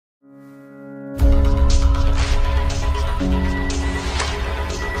Hey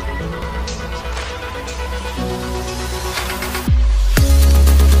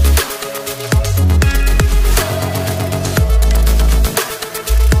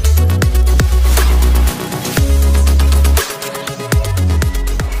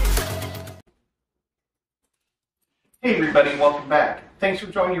everybody, welcome back. Thanks for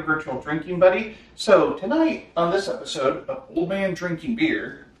joining your virtual drinking buddy. So tonight on this episode of Old Man Drinking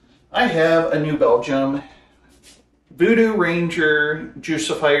Beer, I have a new Belgium Voodoo Ranger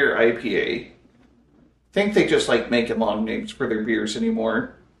Juicifer IPA. I think they just like making long names for their beers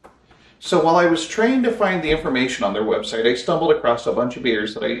anymore. So while I was trying to find the information on their website, I stumbled across a bunch of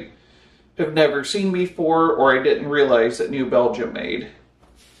beers that I have never seen before or I didn't realize that New Belgium made.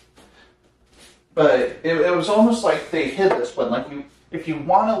 But it was almost like they hid this one. Like, if you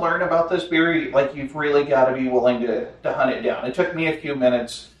want to learn about this beer, you've really got to be willing to hunt it down. It took me a few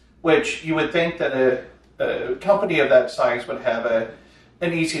minutes, which you would think that a company of that size would have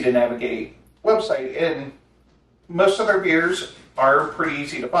an easy-to-navigate website. And most of their beers are pretty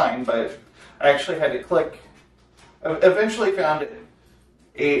easy to find, but I actually had to click. I eventually found an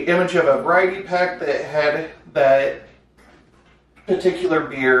image of a variety pack that had that particular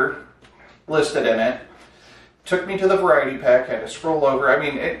beer listed in it. Took me to the variety pack, had to scroll over. I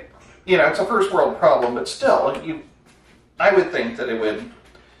mean, it's a first world problem, but still, I would think that it would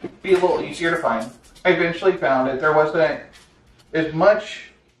be a little easier to find. I eventually found it. There wasn't as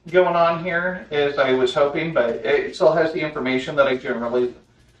much going on here as I was hoping, but it still has the information that I generally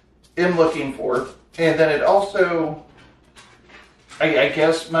am looking for. And then it also, I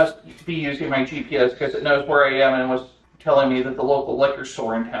guess, must be using my GPS because it knows where I am and was telling me that the local liquor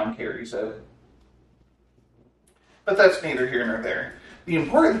store in town carries it. But that's neither here nor there. The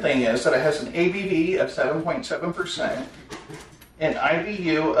important thing is that it has an ABV of 7.7%, an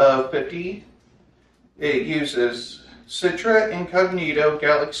IBU of 50. It uses Citra, Incognito,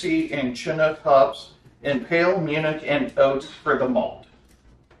 Galaxy, and Chinook hops, and Pale, Munich, and Oats for the malt.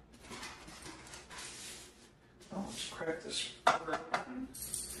 Oh, let's crack this open.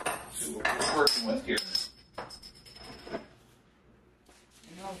 See what we're working with here.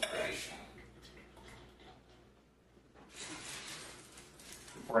 Alright.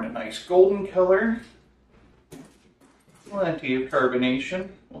 We're in a nice golden color. Plenty of carbonation.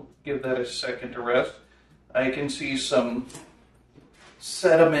 We'll give that a second to rest. I can see some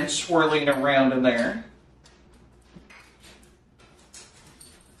sediment swirling around in there.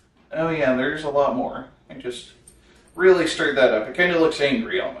 Oh yeah, there's a lot more. I just really stirred that up. It kind of looks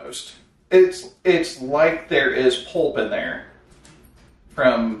angry almost. It's like there is pulp in there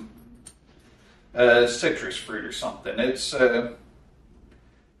from citrus fruit or something. It's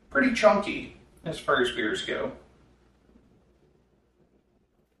pretty chunky as far as beers go.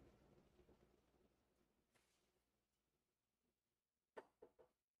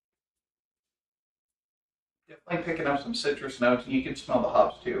 Definitely picking up some citrus notes, and you can smell the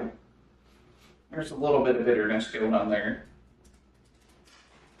hops too. There's a little bit of bitterness going on there.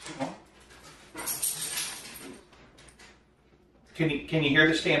 Can you hear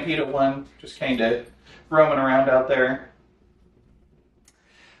the Stampede one just kind of roaming around out there?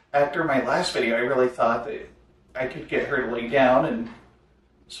 After my last video, I really thought that I could get her to lay down, and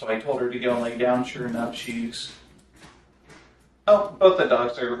so I told her to go and lay down. Sure enough, she's... Oh, both the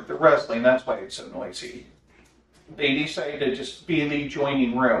dogs they're wrestling. That's why it's so noisy. They decided to just be in the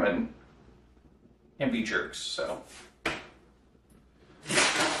adjoining room and be jerks, so...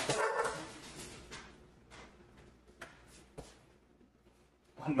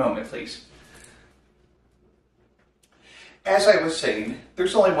 One moment, please. As I was saying,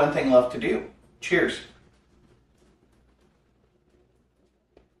 there's only one thing left to do. Cheers.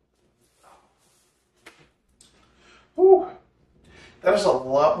 Whew. That was a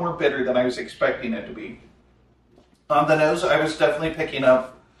lot more bitter than I was expecting it to be. On the nose, I was definitely picking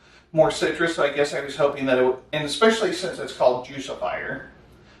up more citrus, so I guess I was hoping that it would, and especially since it's called Juicifer,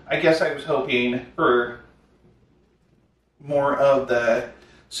 I guess I was hoping for more of the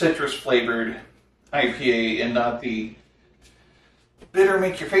citrus flavored IPA and not the bitter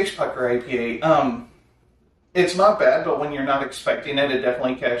make your face pucker IPA. It's not bad, but when you're not expecting it, it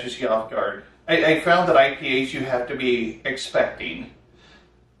definitely catches you off guard. I found that IPAs, you have to be expecting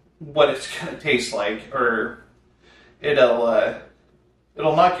what it's going to taste like, or it'll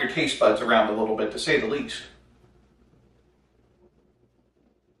knock your taste buds around a little bit, to say the least.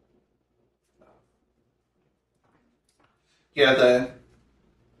 Yeah,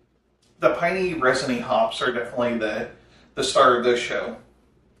 the piney, resiny hops are definitely the star of this show.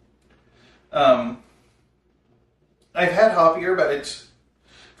 I've had hoppier, but it's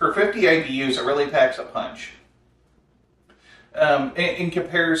for 50 IBUs, it really packs a punch. In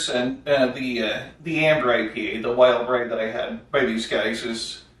comparison, the Amber IPA, the wild rye that I had by these guys,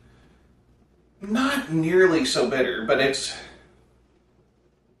 is not nearly so bitter, but it's...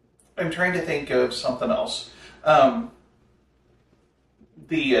 I'm trying to think of something else.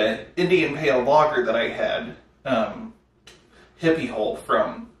 The Indian Pale Lager that I had, Hippie Hole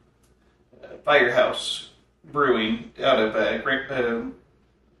from Firehouse Brewing out of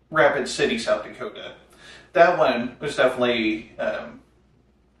Rapid City, South Dakota. That one was definitely a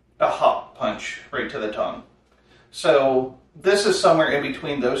hop punch right to the tongue. So this is somewhere in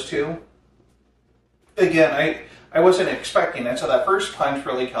between those two. Again, I wasn't expecting it, so that first punch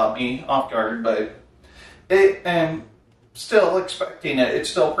really caught me off guard, but I'm still expecting it. It's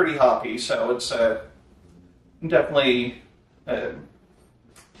still pretty hoppy, so it's definitely, what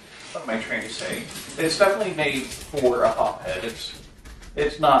am I trying to say? It's definitely made for a hophead.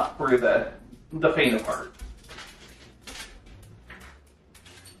 It's not for the faint of heart.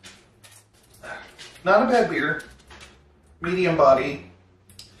 Not a bad beer. Medium body.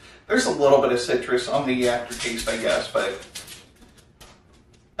 There's a little bit of citrus on the aftertaste, I guess, but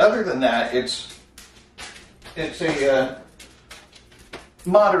other than that, it's a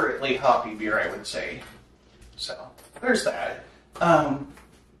moderately hoppy beer, I would say. So there's that. And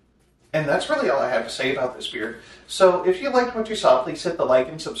that's really all I have to say about this beer. So if you liked what you saw, please hit the like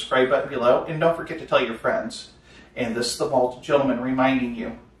and subscribe button below, and don't forget to tell your friends. And this is the Malted Gentleman reminding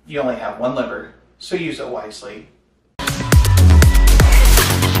you, you only have one liver, so use it wisely.